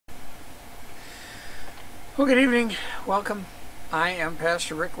Well, good evening. Welcome. I am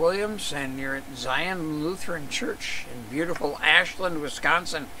Pastor Rick Williams, and you're at Zion Lutheran Church in beautiful Ashland,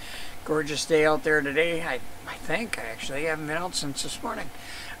 Wisconsin. Gorgeous day out there today. I think, actually. I haven't been out since this morning.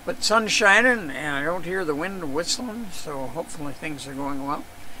 But sun's shining, and I don't hear the wind whistling, so hopefully things are going well.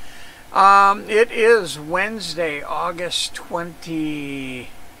 It is Wednesday, August 25th.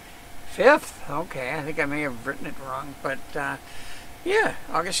 Okay, I think I may have written it wrong, but yeah,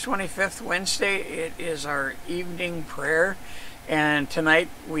 August 25th, Wednesday. It is our evening prayer, and tonight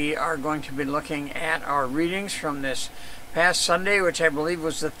we are going to be looking at our readings from this past Sunday, which I believe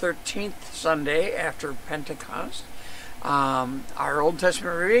was the 13th Sunday after Pentecost. Our Old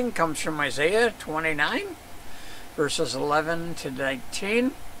Testament reading comes from Isaiah 29, verses 11 to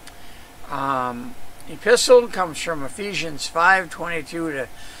 19. Epistle comes from Ephesians 5:22 to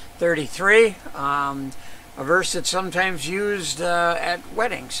 33. A verse that's sometimes used at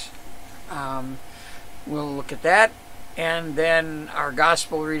weddings. We'll look at that. And then our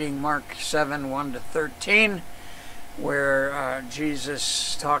gospel reading, Mark 7:1 to 13, where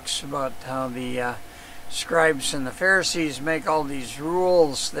Jesus talks about how the scribes and the Pharisees make all these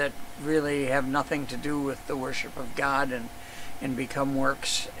rules that really have nothing to do with the worship of God and become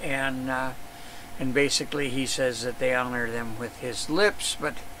works. And basically he says that they honor them with his lips,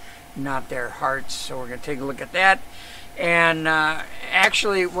 but not their hearts. So we're going to take a look at that. And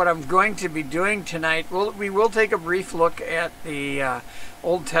actually what I'm going to be doing tonight, we will take a brief look at the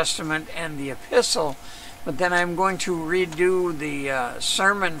Old Testament and the Epistle, but then I'm going to redo the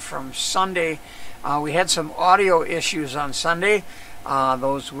sermon from Sunday. We had some audio issues on Sunday.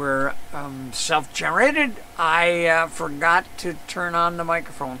 Those were self-generated. I forgot to turn on the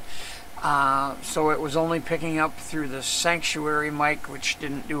microphone. So it was only picking up through the sanctuary mic, which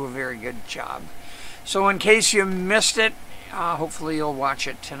didn't do a very good job. So in case you missed it, hopefully you'll watch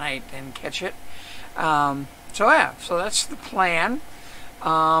it tonight and catch it. So that's the plan.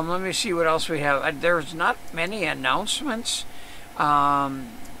 Let me see what else we have. There's not many announcements.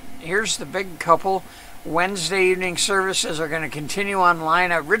 Here's the big couple. Wednesday evening services are going to continue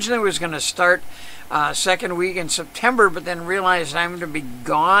online. I originally was going to start second week in September, but then realized I'm going to be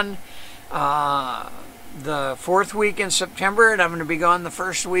gone the fourth week in September, and I'm going to be gone the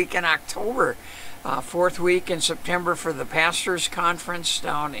first week in October. Fourth week in September for the Pastors Conference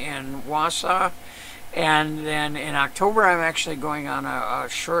down in Wausau. And then in October, I'm actually going on a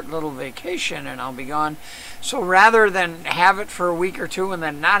short little vacation, and I'll be gone. So rather than have it for a week or two and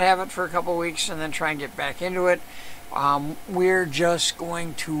then not have it for a couple weeks and then try and get back into it, we're just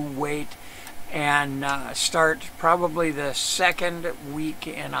going to wait and start probably the second week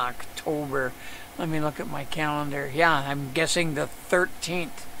in October. Let me look at my calendar. Yeah, I'm guessing the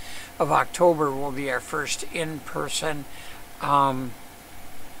 13th of October will be our first in-person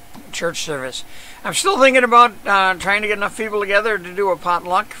church service. I'm still thinking about trying to get enough people together to do a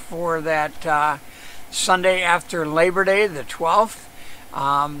potluck for that Sunday after Labor Day, the 12th.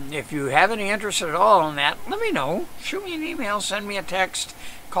 If you have any interest at all in that, let me know. Shoot me an email, send me a text,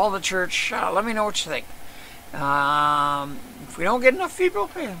 call the church, let me know what you think. If we don't get enough people,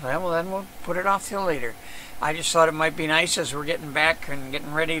 well, then we'll put it off till later. I just thought it might be nice as we're getting back and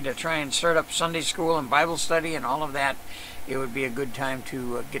getting ready to try and start up Sunday school and Bible study and all of that. It would be a good time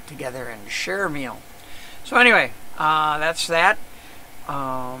to get together and share a meal. So anyway, that's that.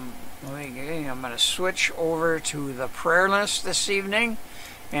 I'm going to switch over to the prayer list this evening.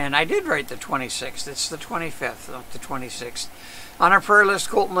 And I did write the 26th. It's the 25th, not the 26th. On our prayer list,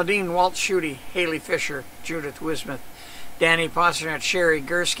 Colton Ladine, Walt Schutte, Haley Fisher, Judith Wismuth, Danny Possernet, Sherry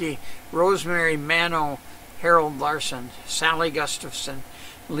Gursky, Rosemary Mano, Harold Larson, Sally Gustafson,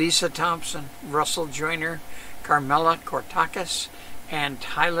 Lisa Thompson, Russell Joyner, Carmela Kortakis, and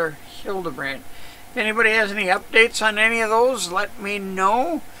Tyler Hildebrandt. If anybody has any updates on any of those, let me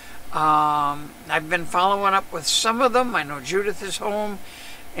know. I've been following up with some of them. I know Judith is home,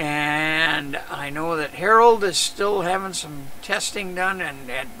 and I know that Harold is still having some testing done,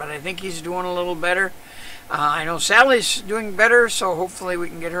 but I think he's doing a little better. I know Sally's doing better, so hopefully we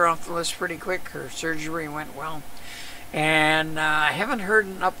can get her off the list pretty quick. Her surgery went well. And I haven't heard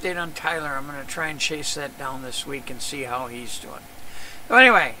an update on Tyler. I'm going to try and chase that down this week and see how he's doing. So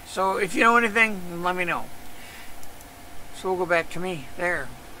anyway, so if you know anything, let me know. So we'll go back to me there.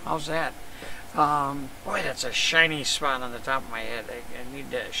 How's that? Boy, that's a shiny spot on the top of my head. I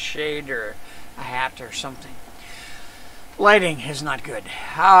need a shade or a hat or something. Lighting is not good.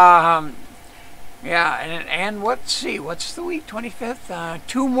 Yeah, and let's see, what's the week? 25th?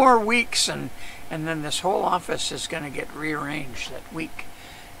 2 more weeks, and then this whole office is going to get rearranged that week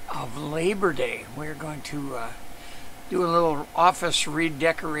of Labor Day. We're going to do a little office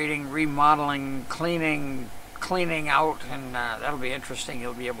redecorating, remodeling, cleaning out, and that'll be interesting.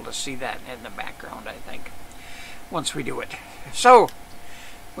 You'll be able to see that in the background, I think, once we do it. So,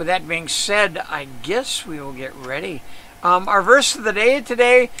 with that being said, I guess we will get ready. Our verse of the day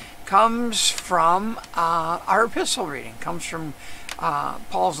today comes from our epistle reading. Comes from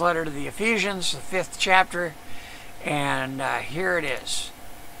Paul's letter to the Ephesians, the 5th chapter, and here it is.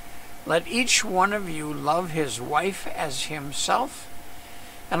 Let each one of you love his wife as himself,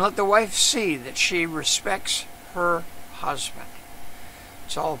 and let the wife see that she respects her husband.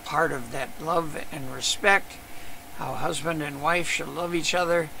 It's all part of that love and respect, how husband and wife should love each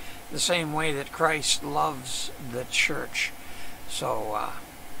other the same way that Christ loves the church. So,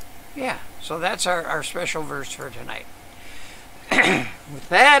 so that's our special verse for tonight. With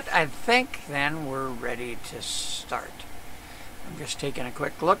that, I think then we're ready to start. I'm just taking a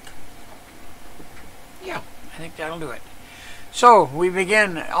quick look. Yeah, I think that'll do it. So, we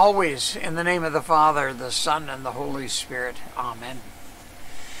begin always in the name of the Father, the Son, and the Holy Spirit. Amen.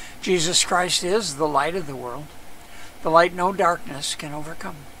 Jesus Christ is the light of the world, the light no darkness can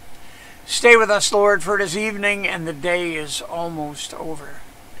overcome. Stay with us, Lord, for it is evening and the day is almost over.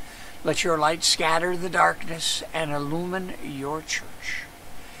 Let your light scatter the darkness and illumine your church.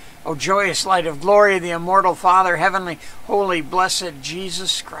 O joyous light of glory, the immortal Father, heavenly, holy, blessed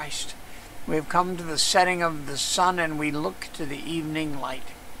Jesus Christ, we have come to the setting of the sun, and we look to the evening light.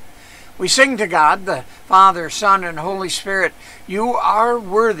 We sing to God, the Father, Son, and Holy Spirit, you are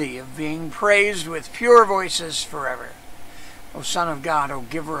worthy of being praised with pure voices forever. O Son of God, O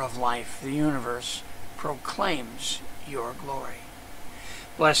Giver of life, the universe proclaims your glory.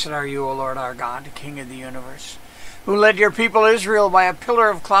 Blessed are you, O Lord our God, King of the universe, who led your people Israel by a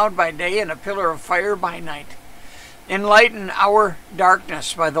pillar of cloud by day and a pillar of fire by night. Enlighten our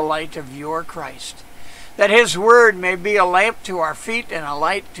darkness by the light of your Christ, that his word may be a lamp to our feet and a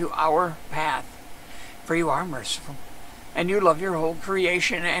light to our path. For you are merciful, and you love your whole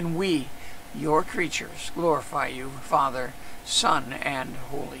creation, and we, your creatures, glorify you, Father, Son, and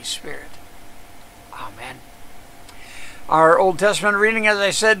Holy Spirit. Amen. Our Old Testament reading, as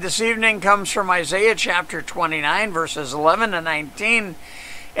I said this evening, comes from Isaiah chapter 29, verses 11 to 19.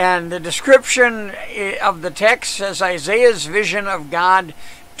 And the description of the text says Isaiah's vision of God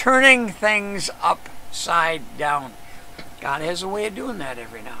turning things upside down. God has a way of doing that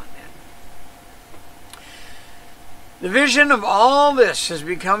every now and then. The vision of all this has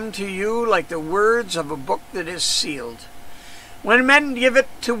become to you like the words of a book that is sealed. When men give it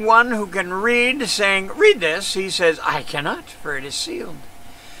to one who can read, saying, read this, he says, I cannot, for it is sealed.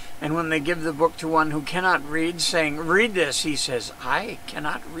 And when they give the book to one who cannot read, saying, read this, he says, I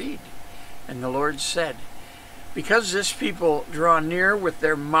cannot read. And the Lord said, because this people draw near with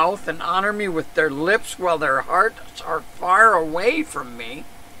their mouth and honor me with their lips, while their hearts are far away from me,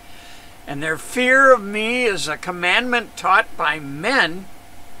 and their fear of me is a commandment taught by men,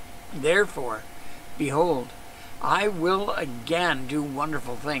 therefore, behold, I will again do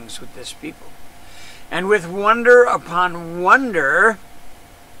wonderful things with this people. And with wonder upon wonder,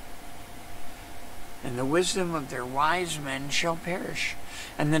 and the wisdom of their wise men shall perish,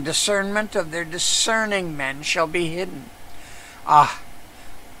 and the discernment of their discerning men shall be hidden. Ah,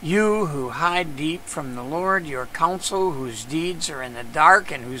 you who hide deep from the Lord, your counsel, whose deeds are in the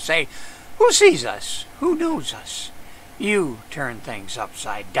dark, and who say, who sees us? Who knows us? You turn things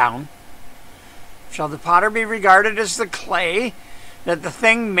upside down. Shall the potter be regarded as the clay, that the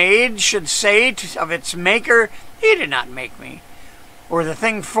thing made should say of its maker, he did not make me? Or the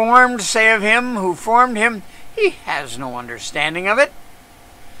thing formed say of him who formed him, he has no understanding of it?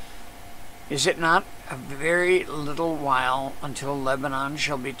 Is it not a very little while until Lebanon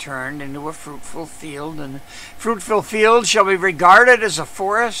shall be turned into a fruitful field, and the fruitful field shall be regarded as a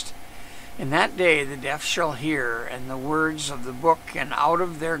forest? In that day the deaf shall hear, and the words of the book, and out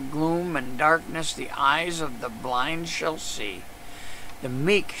of their gloom and darkness the eyes of the blind shall see. The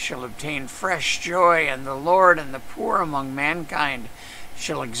meek shall obtain fresh joy, and the Lord and the poor among mankind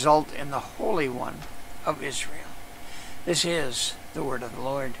shall exult in the Holy One of Israel. This is the word of the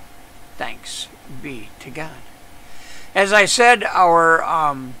Lord. Thanks be to God. As I said,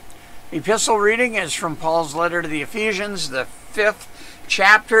 our epistle reading is from Paul's letter to the Ephesians, the 5th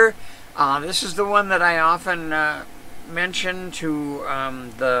chapter. This is the one that I often mention to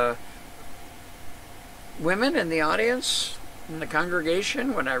the women in the audience, in the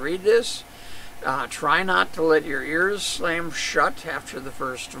congregation, when I read this. Try not to let your ears slam shut after the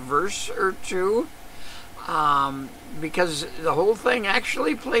first verse or two, because the whole thing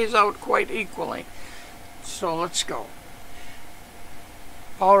actually plays out quite equally. So let's go.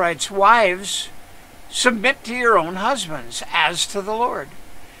 Paul writes, wives, Submit to your own husbands as to the Lord.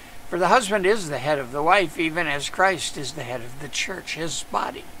 For the husband is the head of the wife, even as Christ is the head of the church, his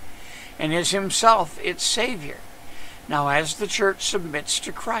body, and is himself its Savior. Now as the church submits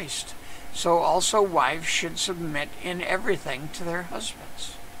to Christ, so also wives should submit in everything to their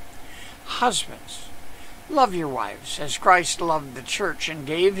husbands. Husbands, love your wives, as Christ loved the church and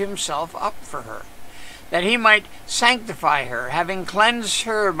gave himself up for her, that he might sanctify her, having cleansed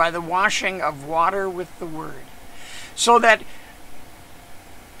her by the washing of water with the word, so that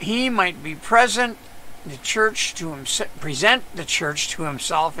he might be present present the church to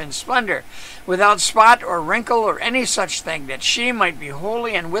himself in splendor, without spot or wrinkle or any such thing, that she might be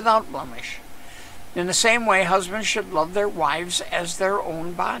holy and without blemish. In the same way, husbands should love their wives as their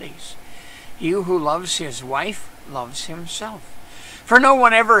own bodies. He who loves his wife loves himself. For no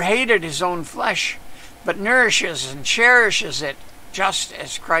one ever hated his own flesh, but nourishes and cherishes it, just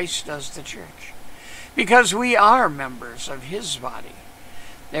as Christ does the church, because we are members of his body.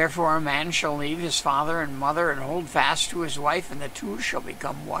 Therefore a man shall leave his father and mother and hold fast to his wife, and the two shall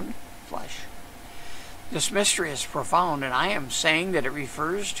become one flesh. This mystery is profound, and I am saying that it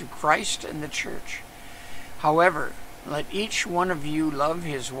refers to Christ and the church. However, let each one of you love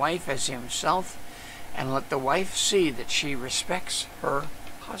his wife as himself, and let the wife see that she respects her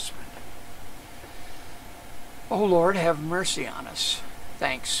husband. O Lord, have mercy on us.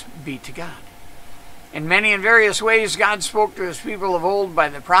 Thanks be to God. In many and various ways God spoke to his people of old by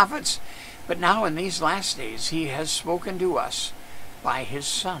the prophets, but now in these last days he has spoken to us by his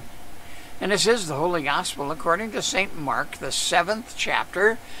Son. And this is the Holy Gospel according to St. Mark, the 7th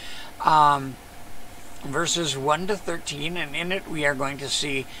chapter, verses 1 to 13, and in it we are going to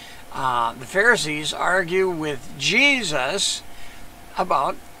see the Pharisees argue with Jesus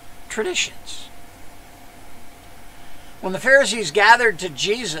about traditions. When the Pharisees gathered to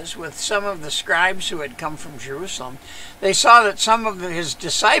Jesus with some of the scribes who had come from Jerusalem, they saw that some of his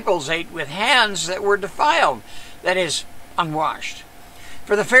disciples ate with hands that were defiled, that is, unwashed.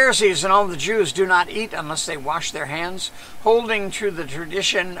 For the Pharisees and all the Jews do not eat unless they wash their hands, holding to the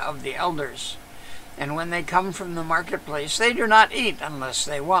tradition of the elders. And when they come from the marketplace, they do not eat unless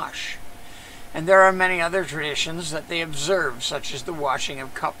they wash. And there are many other traditions that they observe, such as the washing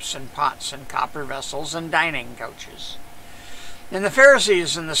of cups and pots and copper vessels and dining couches. And the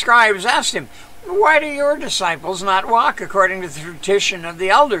Pharisees and the scribes asked him, "Why do your disciples not walk according to the tradition of the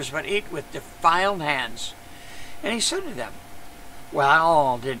elders, but eat with defiled hands?" And he said to them,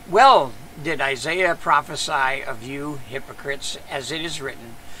 Well did Isaiah prophesy of you hypocrites, as it is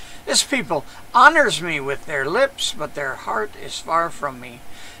written, "This people honors me with their lips, but their heart is far from me.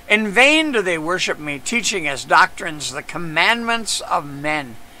 In vain do they worship me, teaching as doctrines the commandments of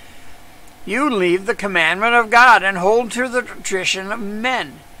men. You leave the commandment of God and hold to the tradition of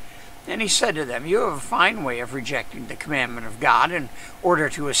men." And he said to them, "You have a fine way of rejecting the commandment of God in order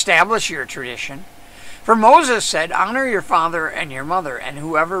to establish your tradition. For Moses said, 'Honor your father and your mother, and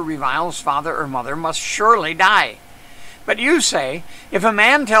whoever reviles father or mother must surely die.' But you say, 'If a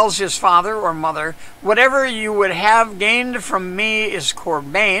man tells his father or mother, whatever you would have gained from me is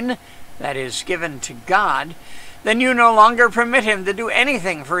korban,' that is, given to God, then you no longer permit him to do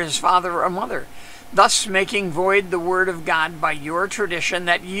anything for his father or mother, thus making void the word of God by your tradition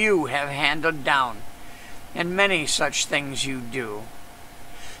that you have handed down. And many such things you do."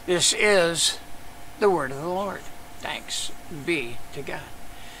 This is the word of the Lord. Thanks be to God.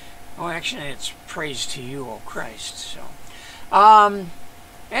 Oh, actually, it's praise to you, O Christ. So,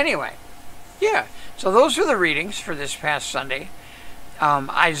 anyway, yeah. So those are the readings for this past Sunday.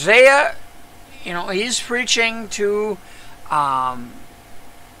 Isaiah, he's preaching to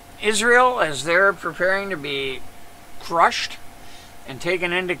Israel as they're preparing to be crushed and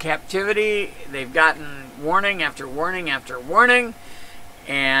taken into captivity. They've gotten warning after warning after warning.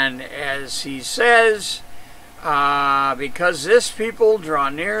 And as he says, because this people draw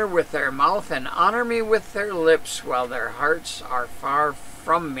near with their mouth and honor me with their lips, while their hearts are far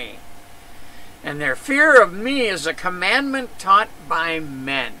from me. And their fear of me is a commandment taught by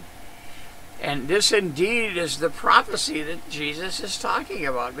men. And this indeed is the prophecy that Jesus is talking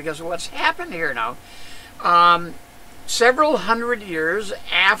about, because what's happened here now, several hundred years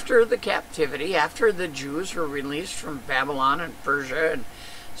after the captivity, after the Jews were released from Babylon and Persia and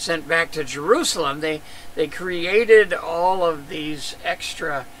sent back to Jerusalem, they created all of these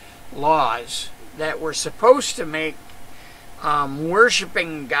extra laws that were supposed to make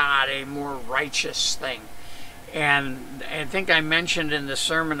worshiping God a more righteous thing. And I think I mentioned in the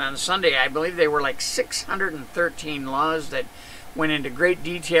sermon on Sunday, I believe they were like 613 laws that went into great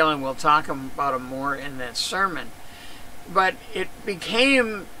detail, and we'll talk about them more in that sermon. But it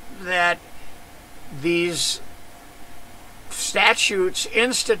became that these statutes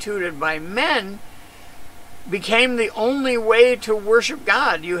instituted by men became the only way to worship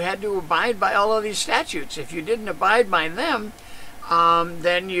God. You had to abide by all of these statutes. If you didn't abide by them,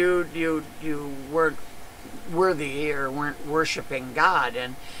 then you weren't worthy or weren't worshiping God.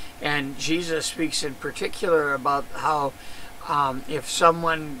 And Jesus speaks in particular about how if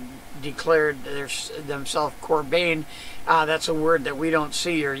someone declared themselves Corban, that's a word that we don't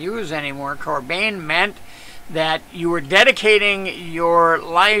see or use anymore. Corban meant that you were dedicating your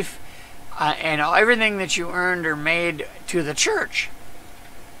life and everything that you earned or made to the church.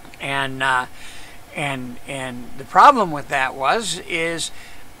 And the problem with that is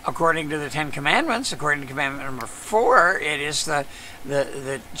according to the Ten Commandments, according to commandment number 4, it is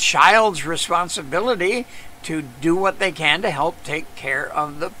the child's responsibility to do what they can to help take care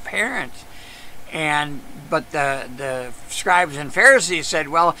of the parent. But the scribes and Pharisees said,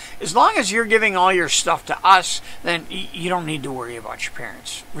 well, as long as you're giving all your stuff to us, then you don't need to worry about your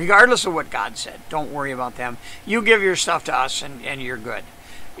parents. Regardless of what God said, don't worry about them. You give your stuff to us and you're good.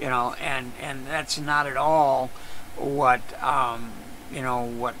 And that's not at all what,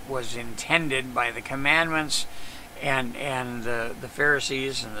 what was intended by the commandments and the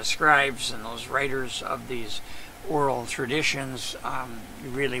Pharisees and the scribes and those writers of these oral traditions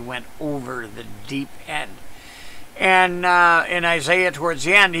really went over the deep end. And in Isaiah towards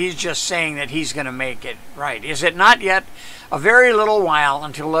the end, he's just saying that he's going to make it right. Is it not yet a very little while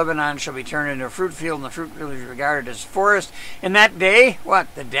until Lebanon shall be turned into a fruit field, and the fruit field is regarded as forest? In that day,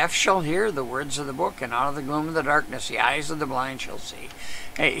 what? The deaf shall hear the words of the book, and out of the gloom of the darkness the eyes of the blind shall see.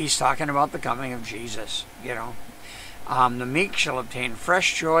 Hey, he's talking about the coming of Jesus, The meek shall obtain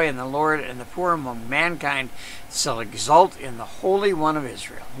fresh joy in the Lord, and the poor among mankind shall exult in the Holy One of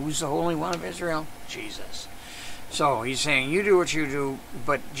Israel. Who's the Holy One of Israel? Jesus. So he's saying, you do what you do,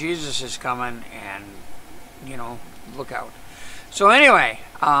 but Jesus is coming, and, look out. So anyway,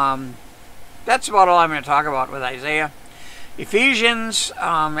 that's about all I'm going to talk about with Isaiah. Ephesians,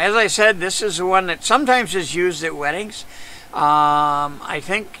 as I said, this is the one that sometimes is used at weddings. I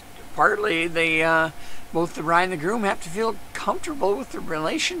think partly both the bride and the groom have to feel comfortable with the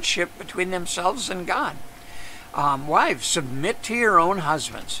relationship between themselves and God. Wives, submit to your own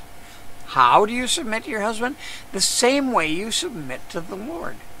husbands. How do you submit to your husband? The same way you submit to the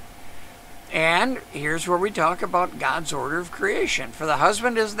Lord. And here's where we talk about God's order of creation. For the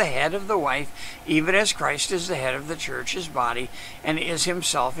husband is the head of the wife, even as Christ is the head of the church, his body, and is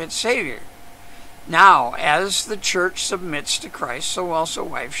himself its Savior. Now, as the church submits to Christ, so also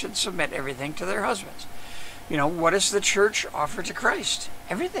wives should submit everything to their husbands. What does the church offer to Christ?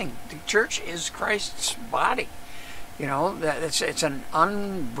 Everything. The church is Christ's body. It's an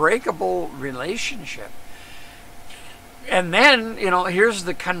unbreakable relationship. And then, here's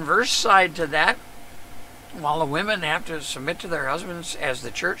the converse side to that. While the women have to submit to their husbands as the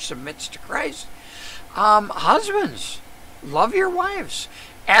church submits to Christ, husbands, love your wives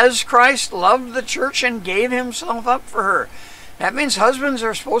as Christ loved the church and gave himself up for her. That means husbands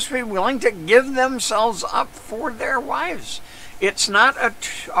are supposed to be willing to give themselves up for their wives. It's not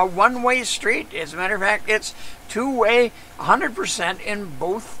a one-way street. As a matter of fact, it's two-way, 100% in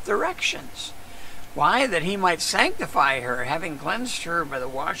both directions. Why? That he might sanctify her, having cleansed her by the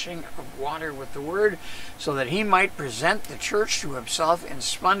washing of water with the word, so that he might present the church to himself in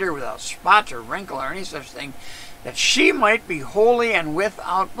splendor, without spot or wrinkle or any such thing, that she might be holy and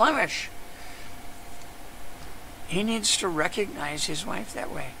without blemish. He needs to recognize his wife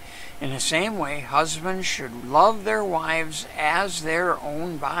that way. In the same way, husbands should love their wives as their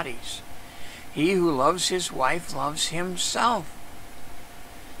own bodies. He who loves his wife loves himself.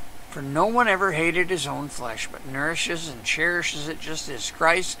 For no one ever hated his own flesh, but nourishes and cherishes it, just as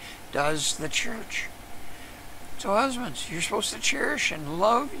Christ does the church. So husbands, you're supposed to cherish and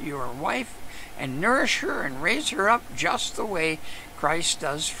love your wife and nourish her and raise her up just the way Christ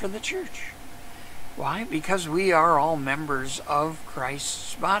does for the church. Why? Because we are all members of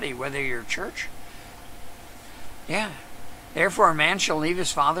Christ's body, whether you're church. Yeah. Therefore a man shall leave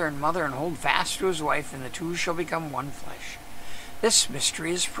his father and mother and hold fast to his wife, and the two shall become one flesh. This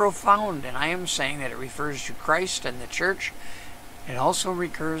mystery is profound, and I am saying that it refers to Christ and the church. It also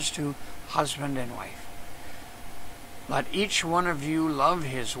recurs to husband and wife. Let each one of you love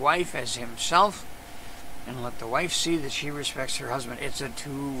his wife as himself, and let the wife see that she respects her husband. It's a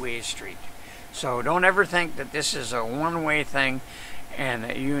two-way street. So don't ever think that this is a one-way thing, and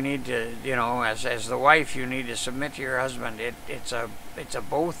that you need to, as the wife, you need to submit to your husband. It's a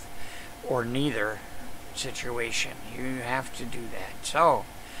both or neither situation. You have to do that. So,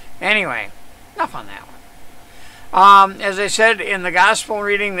 anyway, enough on that As I said in the gospel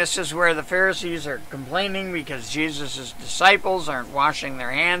reading, this is where the Pharisees are complaining because Jesus' disciples aren't washing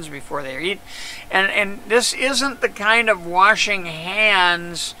their hands before they eat. And this isn't the kind of washing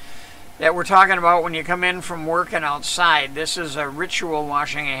hands that we're talking about when you come in from work and outside. This is a ritual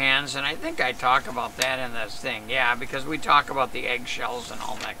washing of hands, and I think I talk about that in this thing. Yeah, because we talk about the eggshells and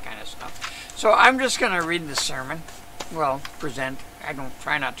all that kind of stuff. So I'm just going to read the sermon. Well, present. I don't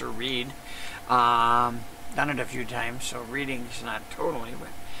try not to read. Done it a few times, so reading's not totally,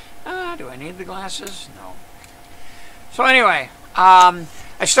 but do I need the glasses? No. So anyway, I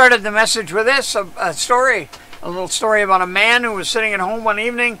started the message with this, a little story about a man who was sitting at home one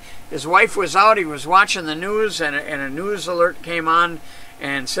evening. His wife was out, he was watching the news, and a news alert came on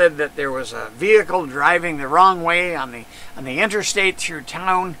and said that there was a vehicle driving the wrong way on the interstate through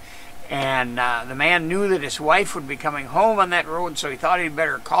town, and the man knew that his wife would be coming home on that road, so he thought he'd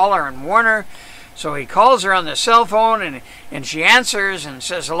better call her and warn her. So he calls her on the cell phone, and she answers and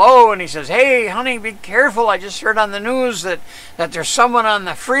says hello, and he says, "Hey, honey, be careful. I just heard on the news that there's someone on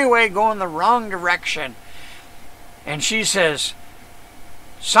the freeway going the wrong direction." And she says,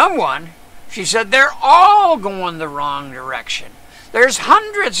 "Someone?" She said, "They're all going the wrong direction. There's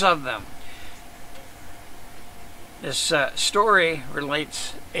hundreds of them." This story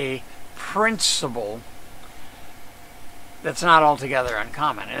relates a principle that's not altogether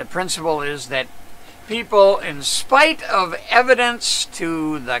uncommon. And the principle is that people, in spite of evidence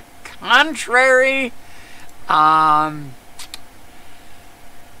to the contrary,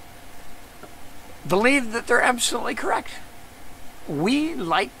 believe that they're absolutely correct. We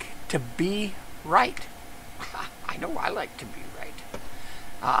like to be right. I know I like to be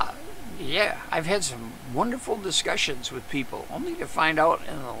right. Yeah, I've had some wonderful discussions with people, only to find out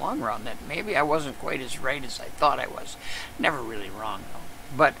in the long run that maybe I wasn't quite as right as I thought I was. Never really wrong,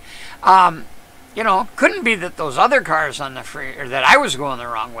 though. But, you know, couldn't be that those other cars on the free, or that I was going the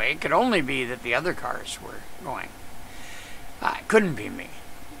wrong way. It could only be that the other cars were going. It couldn't be me.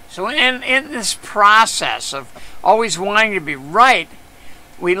 So in this process of always wanting to be right,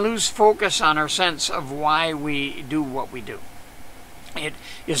 we lose focus on our sense of why we do what we do. It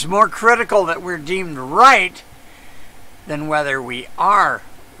is more critical that we're deemed right than whether we are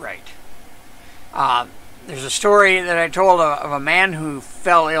right. There's a story that I told of a man who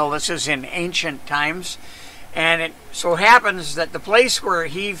fell ill. This is in ancient times. And it so happens that the place where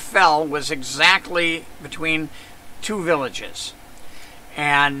he fell was exactly between two villages.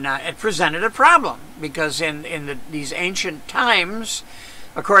 And it presented a problem because in these ancient times,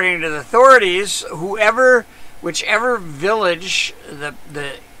 according to the authorities, whichever village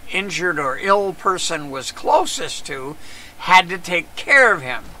the injured or ill person was closest to had to take care of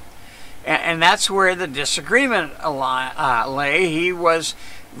him. And that's where the disagreement lay. He was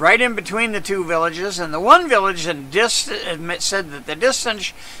right in between the two villages, and the one village said that the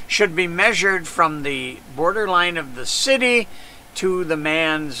distance should be measured from the borderline of the city to the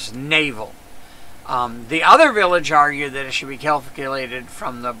man's navel. The other village argued that it should be calculated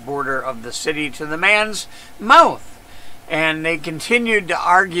from the border of the city to the man's mouth. And they continued to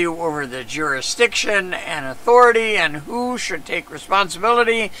argue over the jurisdiction and authority and who should take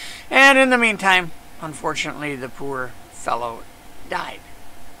responsibility. And in the meantime, unfortunately, the poor fellow died.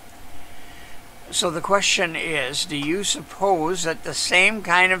 So the question is, do you suppose that the same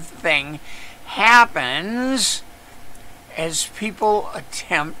kind of thing happens as people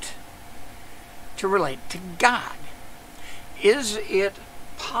attempt to relate to God? Is it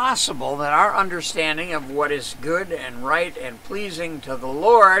possible that our understanding of what is good and right and pleasing to the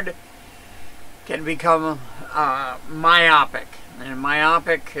Lord can become myopic? And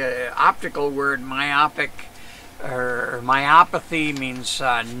myopic, optical word myopic, or myopathy means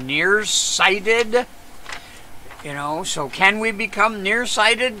nearsighted. You know, so can we become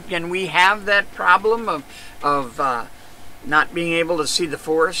nearsighted? Can we have that problem of not being able to see the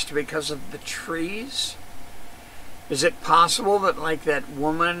forest because of the trees? Is it possible that, like that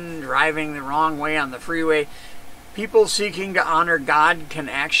woman driving the wrong way on the freeway, people seeking to honor God can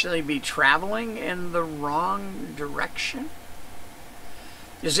actually be traveling in the wrong direction?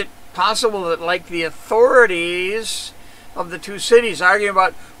 Is it possible that, like the authorities of the two cities arguing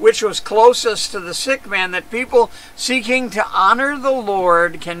about which was closest to the sick man, that people seeking to honor the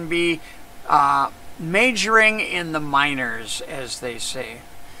Lord can be majoring in the minors, as they say,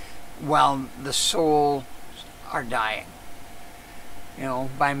 while the soul are dying? You know,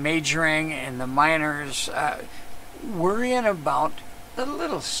 by majoring in the minors, worrying about the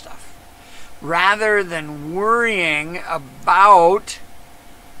little stuff rather than worrying about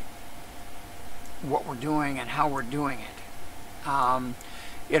what we're doing and how we're doing it.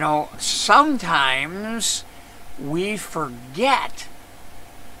 You know, sometimes we forget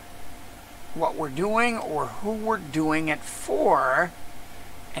what we're doing or who we're doing it for,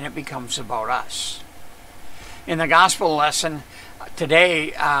 and it becomes about us. In the gospel lesson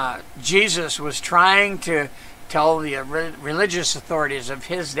today, Jesus was trying to tell the religious authorities of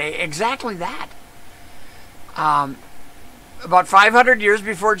his day exactly that. About 500 years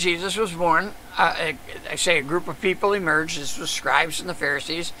before Jesus was born, I say a group of people emerged. This was scribes and the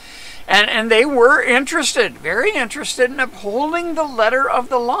Pharisees. And they were interested, very interested in upholding the letter of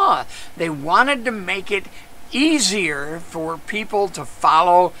the law. They wanted to make it easier for people to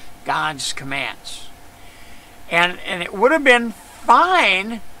follow God's commands. And it would have been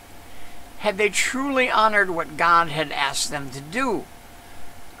fine had they truly honored what God had asked them to do.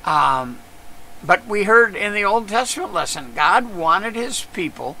 But we heard in the Old Testament lesson, God wanted his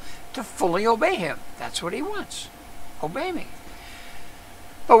people to fully obey him. That's what he wants. Obey me.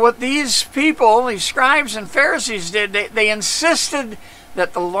 But what these people, these scribes and Pharisees did, they insisted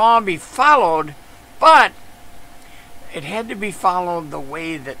that the law be followed, but it had to be followed the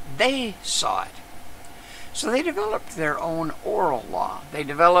way that they saw it. So they developed their own oral law. They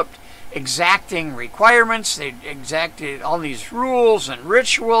developed exacting requirements. They exacted all these rules and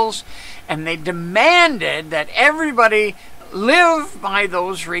rituals, and they demanded that everybody live by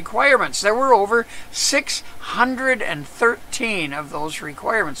those requirements. There were over 613 of those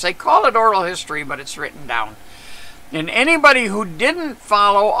requirements. They call it oral history, but it's written down. And anybody who didn't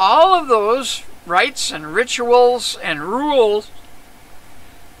follow all of those rites and rituals and rules,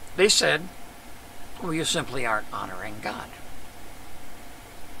 they said, well, you simply aren't honoring God.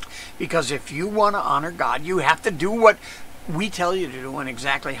 Because if you want to honor God, you have to do what we tell you to do and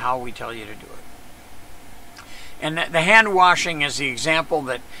exactly how we tell you to do it. And the hand washing is the example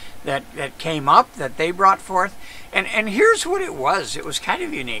that came up, that they brought forth. And here's what it was. It was kind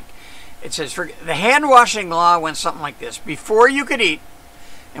of unique. It says, for the hand washing law went something like this. Before you could eat,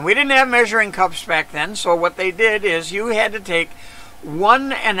 and we didn't have measuring cups back then, so what they did is you had to take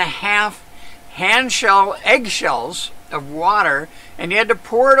 1.5 eggshells of water, and you had to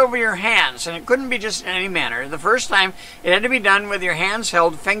pour it over your hands, and it couldn't be just in any manner. The first time, it had to be done with your hands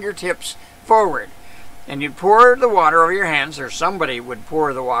held fingertips forward. And you'd pour the water over your hands, or somebody would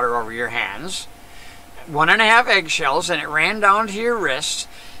pour the water over your hands, 1.5 eggshells, and it ran down to your wrists.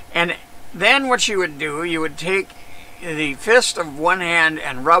 And then what you would do, you would take the fist of one hand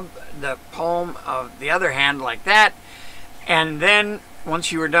and rub the palm of the other hand like that. And then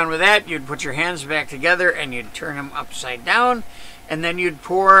once you were done with that, you'd put your hands back together and you'd turn them upside down. And then you'd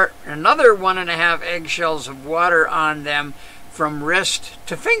pour another 1.5 eggshells of water on them from wrist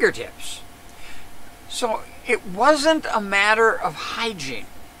to fingertips. So it wasn't a matter of hygiene.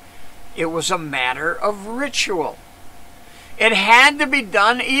 It was a matter of ritual. It had to be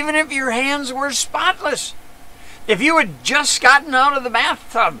done even if your hands were spotless. If you had just gotten out of the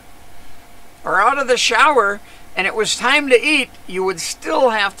bathtub or out of the shower and it was time to eat, you would still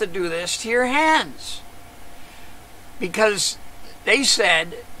have to do this to your hands. Because they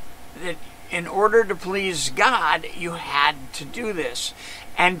said that in order to please God, you had to do this.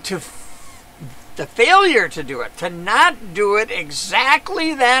 And the failure to do it, to not do it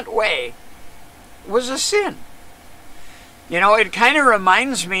exactly that way, was a sin. You know, it kind of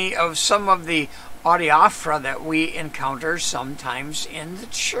reminds me of some of the adiaphora that we encounter sometimes in the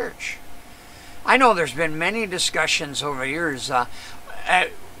church. I know there's been many discussions over years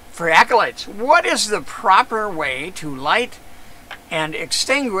for acolytes. What is the proper way to light and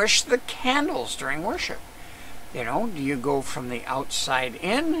extinguish the candles during worship? You know, do you go from the outside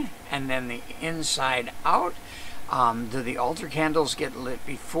in and then the inside out? Do the altar candles get lit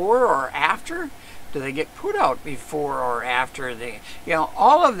before or after? Do they get put out before or after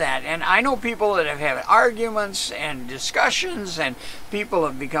all of that? And I know people that have had arguments and discussions, and people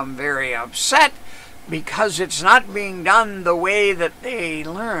have become very upset because it's not being done the way that they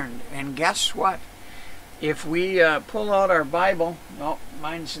learned. And guess what? If we pull out our Bible, oh,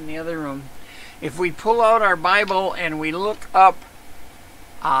 mine's in the other room. If we pull out our Bible and we look up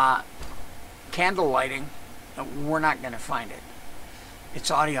candle lighting, we're not going to find it. It's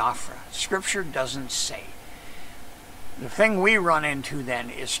adiaphora. Scripture doesn't say. The thing we run into then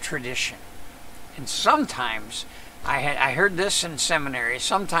is tradition. And sometimes, I heard this in seminary,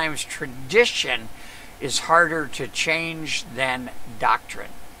 sometimes tradition is harder to change than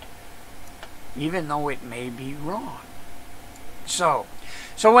doctrine, even though it may be wrong. So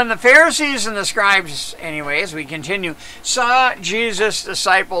when the Pharisees and the scribes, anyways, we continue, saw Jesus'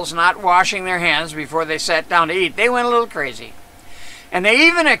 disciples not washing their hands before they sat down to eat, they went a little crazy. And they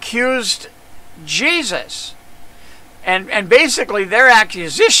even accused Jesus. And basically their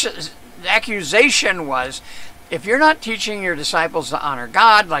accusation was, if you're not teaching your disciples to honor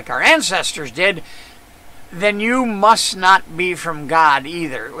God like our ancestors did, then you must not be from God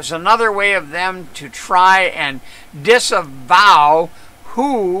either. It was another way of them to try and disavow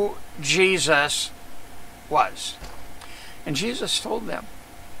who Jesus was. And Jesus told them,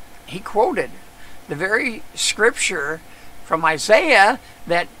 he quoted the very scripture from Isaiah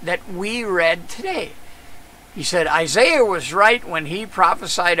that we read today. He said, Isaiah was right when he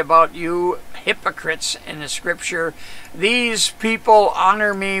prophesied about you hypocrites in the scripture. These people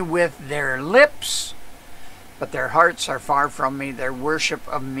honor me with their lips, but their hearts are far from me. Their worship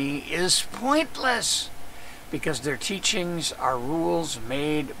of me is pointless because their teachings are rules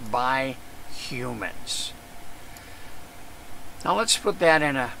made by humans. Now let's put that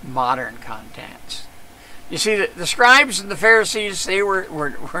in a modern context. You see, the scribes and the Pharisees, they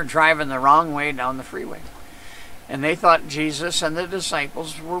were driving the wrong way down the freeway. And they thought Jesus and the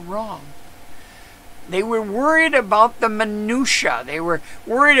disciples were wrong. They were worried about the minutia. They were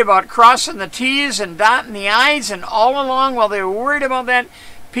worried about crossing the T's and dotting the I's, and all along while they were worried about that,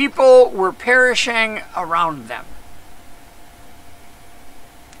 people were perishing around them.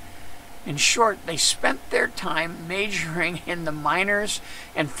 In short, they spent their time majoring in the minors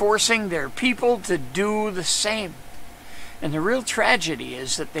and forcing their people to do the same. And the real tragedy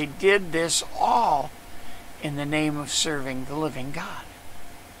is that they did this all in the name of serving the living God.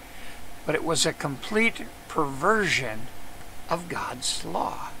 But it was a complete perversion of God's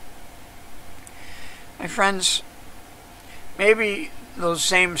law. My friends, maybe those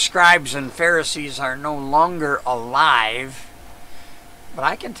same scribes and Pharisees are no longer alive, but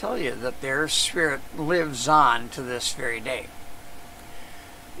I can tell you that their spirit lives on to this very day.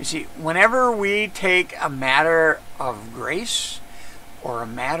 You see, whenever we take a matter of grace or a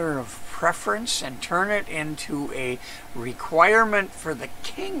matter of preference and turn it into a requirement for the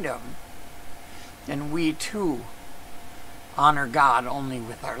kingdom, then we too honor God only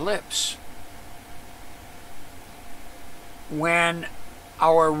with our lips. When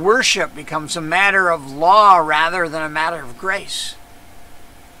our worship becomes a matter of law rather than a matter of grace,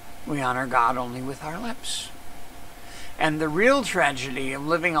 we honor God only with our lips. And the real tragedy of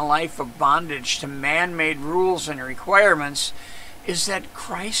living a life of bondage to man-made rules and requirements is that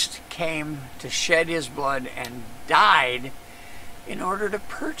Christ came to shed his blood and died in order to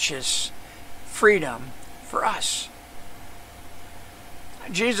purchase freedom for us.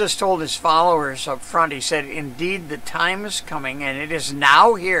 Jesus told his followers up front, he said, indeed the time is coming, and it is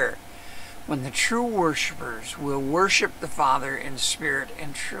now here, when the true worshipers will worship the Father in spirit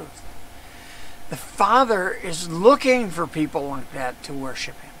and truth. The Father is looking for people like that to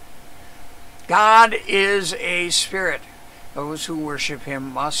worship him. God is a spirit. Those who worship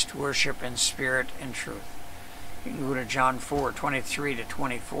him must worship in spirit and truth. You can go to John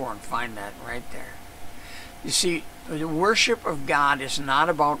 4:23-24 and find that right there. You see, the worship of God is not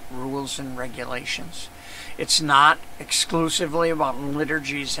about rules and regulations. It's not exclusively about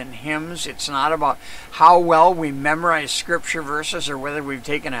liturgies and hymns. It's not about how well we memorize scripture verses or whether we've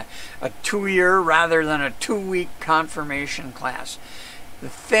taken a 2-year rather than a 2-week confirmation class. The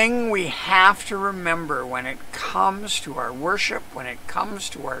thing we have to remember when it comes to our worship, when it comes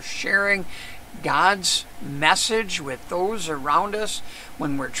to our sharing God's message with those around us,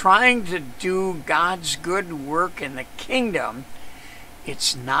 when we're trying to do God's good work in the kingdom,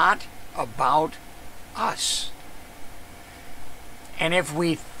 it's not about us. And if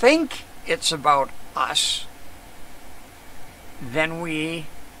we think it's about us, then we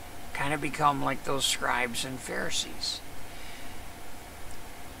kind of become like those scribes and Pharisees.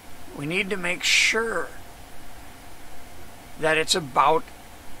 We need to make sure that it's about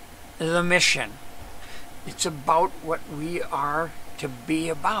the mission. It's about what we are to be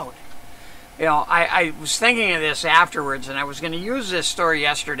about. You know, I was thinking of this afterwards, and I was going to use this story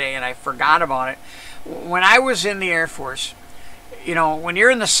yesterday, and I forgot about it. When I was in the Air Force, you know, when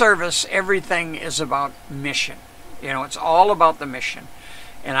you're in the service, everything is about mission. You know, it's all about the mission.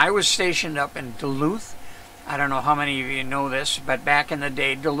 And I was stationed up in Duluth. I don't know how many of you know this, but back in the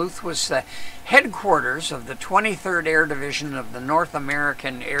day, Duluth was the headquarters of the 23rd Air Division of the North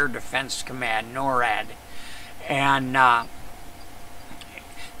American Air Defense Command, NORAD. And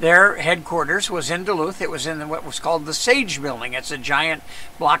their headquarters was in Duluth. It was in what was called the Sage Building. It's a giant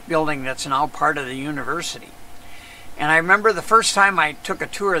block building that's now part of the university. And I remember the first time I took a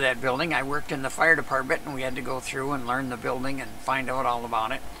tour of that building, I worked in the fire department, and we had to go through and learn the building and find out all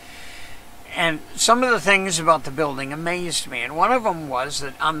about it. And some of the things about the building amazed me. And one of them was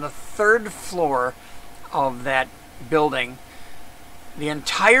that on the 3rd floor of that building, the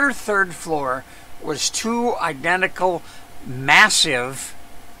entire 3rd floor was 2 identical massive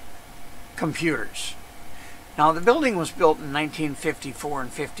computers. Now, the building was built in 1954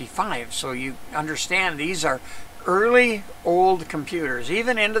 and 55, so you understand these are early old computers.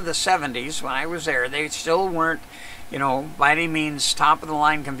 Even into the 70s, when I was there, they still weren't, you know, by any means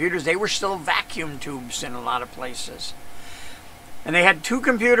top-of-the-line computers. They were still vacuum tubes in a lot of places. And they had 2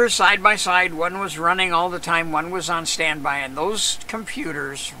 computers side by side. One was running all the time, one was on standby, and those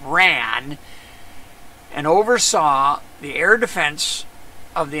computers ran and oversaw the air defense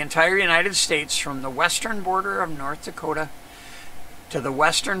of the entire United States from the western border of North Dakota to the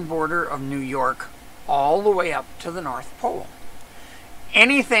western border of New York, all the way up to the North Pole.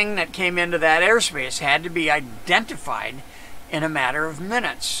 Anything that came into that airspace had to be identified in a matter of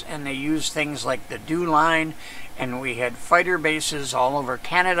minutes, and they used things like the dew line, and we had fighter bases all over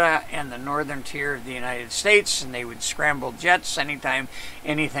Canada and the northern tier of the United States, and they would scramble jets anytime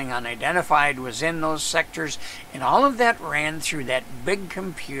anything unidentified was in those sectors, and all of that ran through that big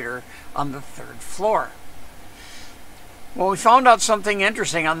computer on the 3rd floor. Well, we found out something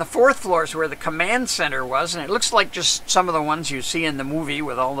interesting. On the 4th floor is where the command center was, and it looks like just some of the ones you see in the movie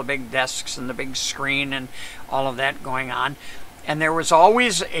with all the big desks and the big screen and all of that going on. And there was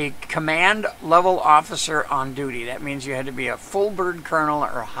always a command level officer on duty. That means you had to be a full bird colonel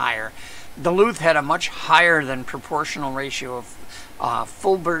or higher. Duluth had a much higher than proportional ratio of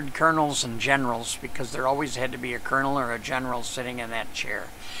full bird colonels and generals, because there always had to be a colonel or a general sitting in that chair.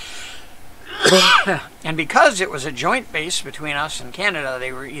 And because it was a joint base between us and Canada,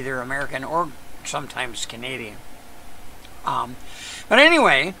 they were either American or sometimes Canadian. But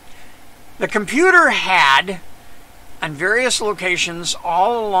anyway, the computer had, on various locations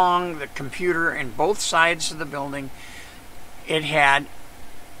all along the computer in both sides of the building, it had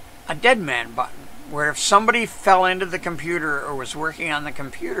a dead man button, where if somebody fell into the computer or was working on the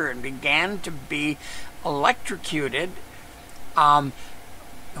computer and began to be electrocuted,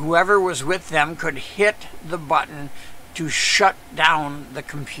 whoever was with them could hit the button to shut down the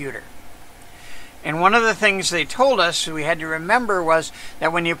computer. And one of the things they told us we had to remember was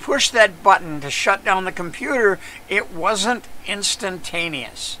that when you push that button to shut down the computer, it wasn't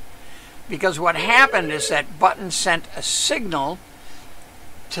instantaneous. Because what happened is that button sent a signal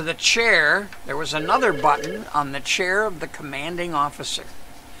to the chair. There was another button on the chair of the commanding officer.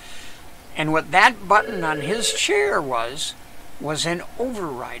 And what that button on his chair was an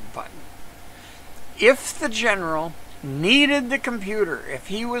override button. If the general needed the computer, if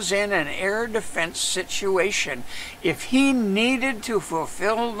he was in an air defense situation, if he needed to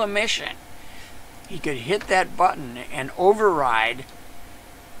fulfill the mission, he could hit that button and override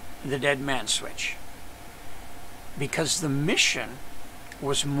the dead man switch. Because the mission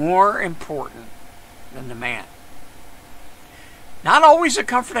was more important than the man. Not always a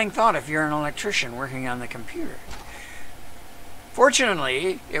comforting thought if you're an electrician working on the computer.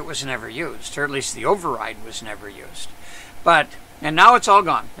 Fortunately, it was never used, or at least the override was never used. And now it's all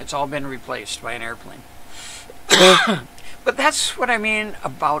gone. It's all been replaced by an airplane. But that's what I mean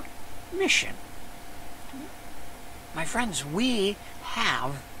about mission. My friends, we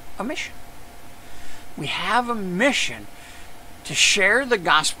have a mission. We have a mission to share the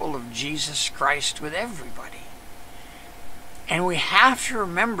gospel of Jesus Christ with everybody. And we have to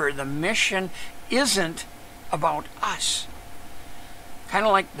remember the mission isn't about us. Kind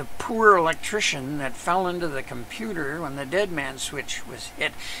of like the poor electrician that fell into the computer when the dead man switch was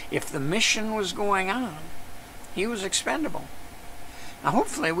hit. If the mission was going on, he was expendable. Now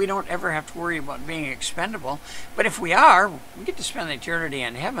hopefully we don't ever have to worry about being expendable, but if we are, we get to spend eternity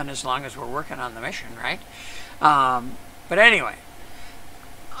in heaven as long as we're working on the mission, right? But anyway,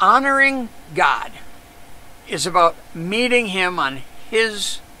 honoring God is about meeting Him on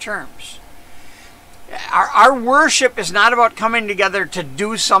His terms. Our worship is not about coming together to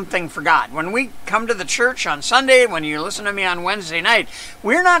do something for God. When we come to the church on Sunday, when you listen to me on Wednesday night,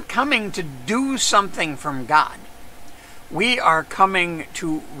 we're not coming to do something from God. We are coming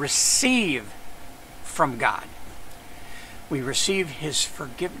to receive from God. We receive His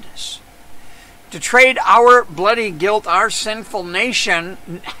forgiveness. To trade our bloody guilt, our sinful nature,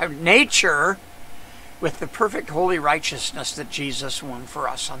 with the perfect holy righteousness that Jesus won for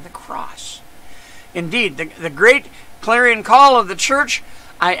us on the cross. Indeed, the great clarion call of the church,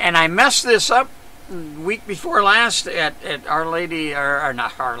 I messed this up week before last at Our Lady, or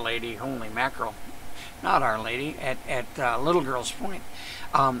not Our Lady, holy mackerel, not Our Lady, at Little Girls Point.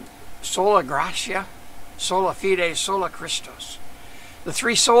 Sola Gratia, Sola Fide, Sola Christus. The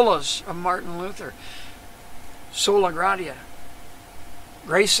 3 solas of Martin Luther. Sola Gratia,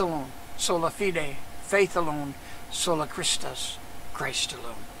 grace alone. Sola Fide, faith alone. Sola Christus, Christ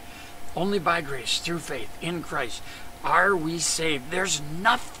alone. Only by grace, through faith, in Christ, Are we saved? There's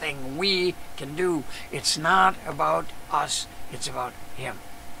nothing we can do. It's not about us. It's about Him.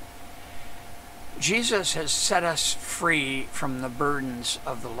 Jesus has set us free from the burdens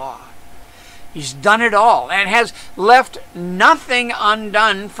of the law. He's done it all and has left nothing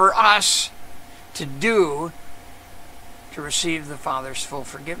undone for us to do to receive the Father's full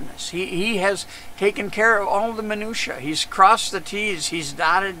forgiveness. He has taken care of all the minutiae. He's crossed the T's. He's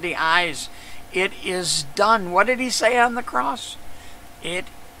dotted the I's. It is done. What did He say on the cross? It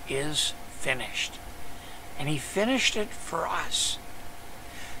is finished. And He finished it for us.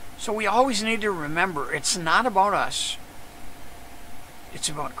 So we always need to remember, it's not about us. It's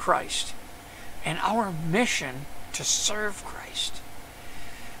about Christ and our mission to serve Christ.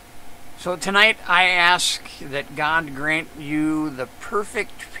 So tonight I ask that God grant you the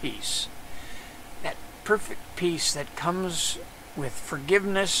perfect peace. That perfect peace that comes with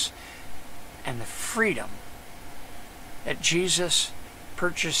forgiveness and the freedom that Jesus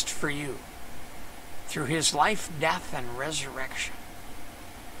purchased for you through His life, death, and resurrection,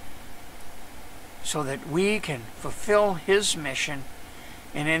 so that we can fulfill His mission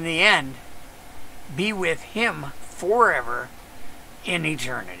and in the end be with Him forever in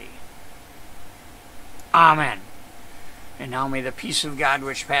eternity. Amen. And now may the peace of God,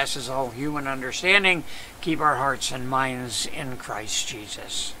 which passes all human understanding, keep our hearts and minds in Christ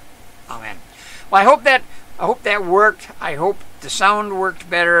Jesus. Amen. Well, I hope that worked. I hope the sound worked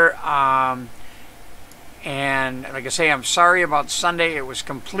better. And like I say, I'm sorry about Sunday. It was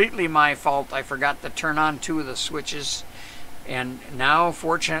completely my fault. I forgot to turn on 2 of the switches. And now,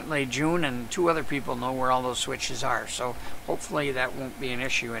 fortunately, June and 2 other people know where all those switches are. So hopefully that won't be an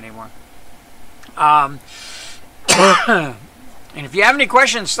issue anymore. And if you have any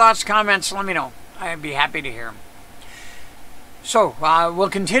questions, thoughts, comments, let me know. I'd be happy to hear them. So we'll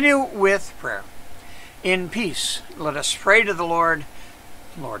continue with prayer. In peace, let us pray to the Lord.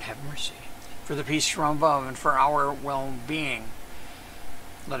 Lord, have mercy. For the peace from above and for our well-being,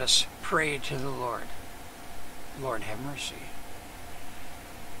 let us pray to the Lord. Lord, have mercy.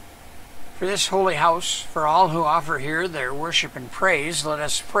 For this holy house, for all who offer here their worship and praise, let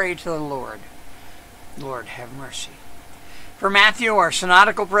us pray to the Lord. Lord, have mercy. For Matthew, our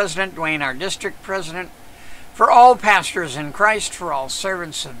synodical president, Dwayne, our district president, for all pastors in Christ, for all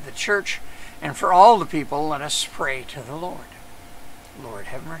servants of the church, and for all the people, let us pray to the Lord. Lord,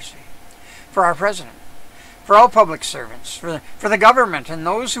 have mercy. For our president, for all public servants, for the government and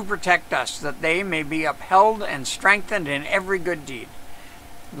those who protect us, that they may be upheld and strengthened in every good deed,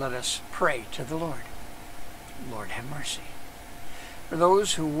 let us pray to the Lord. Lord, have mercy. For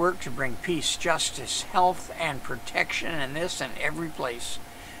those who work to bring peace, justice, health, and protection in this and every place,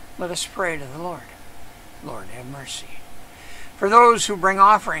 let us pray to the Lord. Lord, have mercy. For those who bring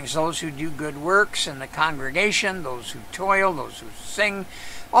offerings, those who do good works in the congregation, those who toil, those who sing,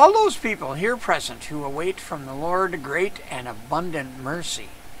 all those people here present who await from the Lord great and abundant mercy,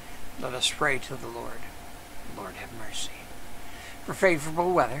 let us pray to the Lord. Lord, have mercy. For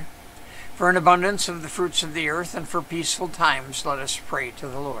favorable weather, for an abundance of the fruits of the earth, and for peaceful times, let us pray to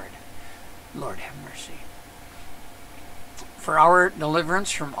the Lord. Lord, have mercy. For our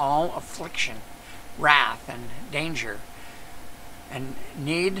deliverance from all affliction, wrath, and danger, and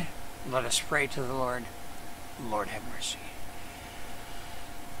need, let us pray to the Lord. Lord, have mercy.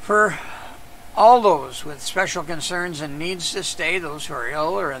 For all those with special concerns and needs this day, those who are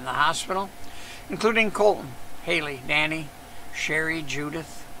ill or in the hospital, including Colton, Haley, Danny, Sherry,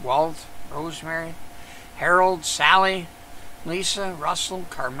 Judith, Walt, Rosemary, Harold, Sally, Lisa, Russell,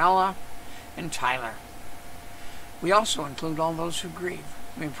 Carmela, and Tyler. We also include all those who grieve.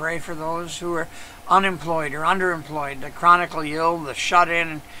 We pray for those who are unemployed or underemployed, the chronically ill, the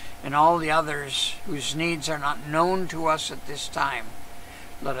shut-in, and all the others whose needs are not known to us at this time.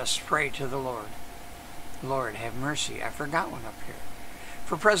 Let us pray to the Lord. Lord, have mercy. I forgot one up here.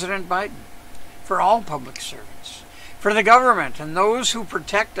 For President Biden, for all public servants, for the government and those who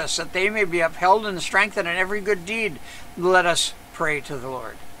protect us, that they may be upheld and strengthened in every good deed, let us pray to the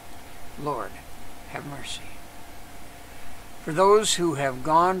Lord. Lord, have mercy. For those who have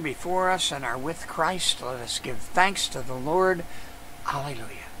gone before us and are with Christ, let us give thanks to the Lord.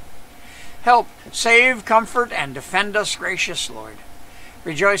 Alleluia. Help, save, comfort, and defend us, gracious Lord.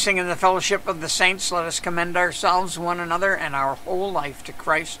 Rejoicing in the fellowship of the saints, let us commend ourselves, one another, and our whole life to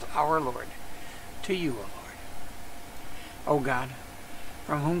Christ our Lord. To you, O Lord. O God,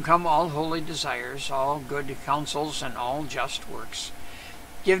 from whom come all holy desires, all good counsels, and all just works,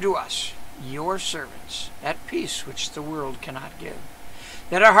 give to us, your servants, that peace which the world cannot give,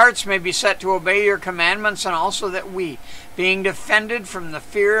 that our hearts may be set to obey your commandments, and also that we, being defended from the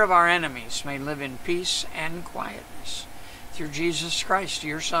fear of our enemies, may live in peace and quietness. through Jesus Christ,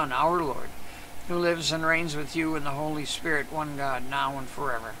 your Son, our Lord, who lives and reigns with you in the Holy Spirit, one God, now and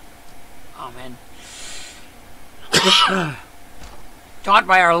forever. Amen. Taught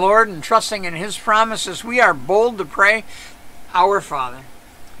by our Lord and trusting in his promises, we are bold to pray, Our Father,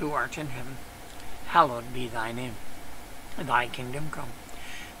 who art in heaven, hallowed be thy name. Thy kingdom come.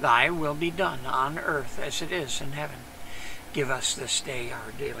 Thy will be done on earth as it is in heaven. Give us this day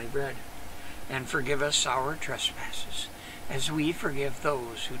our daily bread, and forgive us our trespasses, as we forgive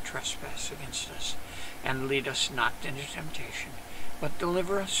those who trespass against us. And lead us not into temptation, but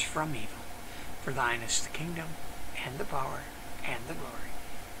deliver us from evil. For thine is the kingdom, and the power, and the glory,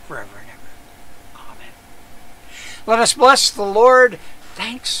 forever and ever. Amen. Let us bless the Lord.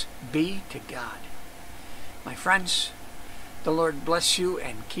 Thanks be to God. My friends, the Lord bless you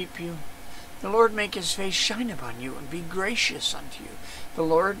and keep you. The Lord make his face shine upon you and be gracious unto you. The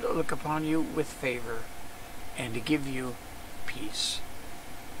Lord look upon you with favor and to give you peace.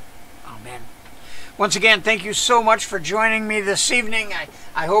 Amen. Once again, thank you so much for joining me this evening.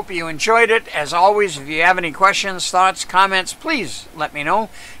 I hope you enjoyed it. As always, if you have any questions, thoughts, comments, please let me know.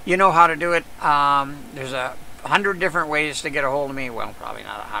 You know how to do it. There's 100 different ways to get a hold of me. Well, probably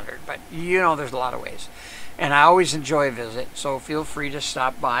not 100, but you know there's a lot of ways. And I always enjoy a visit, so feel free to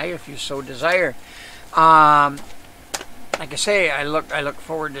stop by if you so desire. Like I say, I look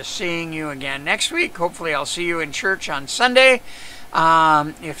forward to seeing you again next week. Hopefully I'll see you in church on Sunday.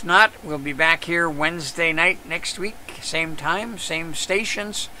 If not, we'll be back here Wednesday night next week, same time, same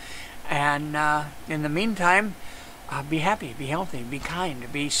stations. And in the meantime, be happy, be healthy, be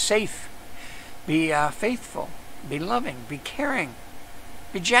kind, be safe, be faithful, be loving, be caring,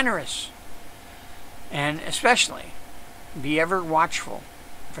 be generous, and especially be ever watchful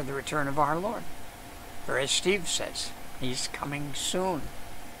for the return of our Lord. For as Steve says, he's coming soon,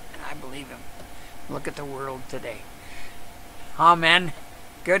 and I believe him. Look at the world today. Amen.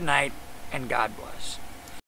 Good night, and God bless.